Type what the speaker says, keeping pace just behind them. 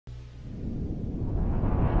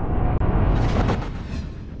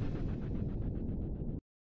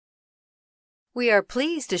We are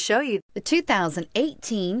pleased to show you the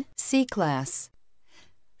 2018 C-Class.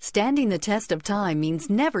 Standing the test of time means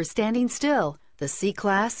never standing still. The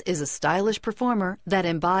C-Class is a stylish performer that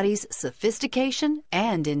embodies sophistication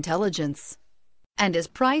and intelligence and is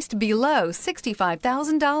priced below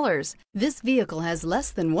 $65,000. This vehicle has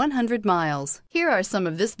less than 100 miles. Here are some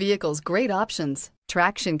of this vehicle's great options: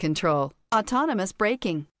 traction control, autonomous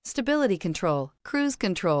braking, stability control, cruise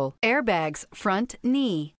control, airbags, front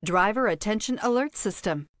knee, driver attention alert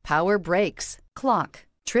system, power brakes, clock,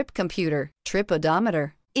 trip computer, trip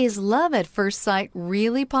odometer. Is love at first sight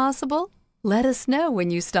really possible? Let us know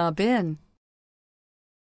when you stop in.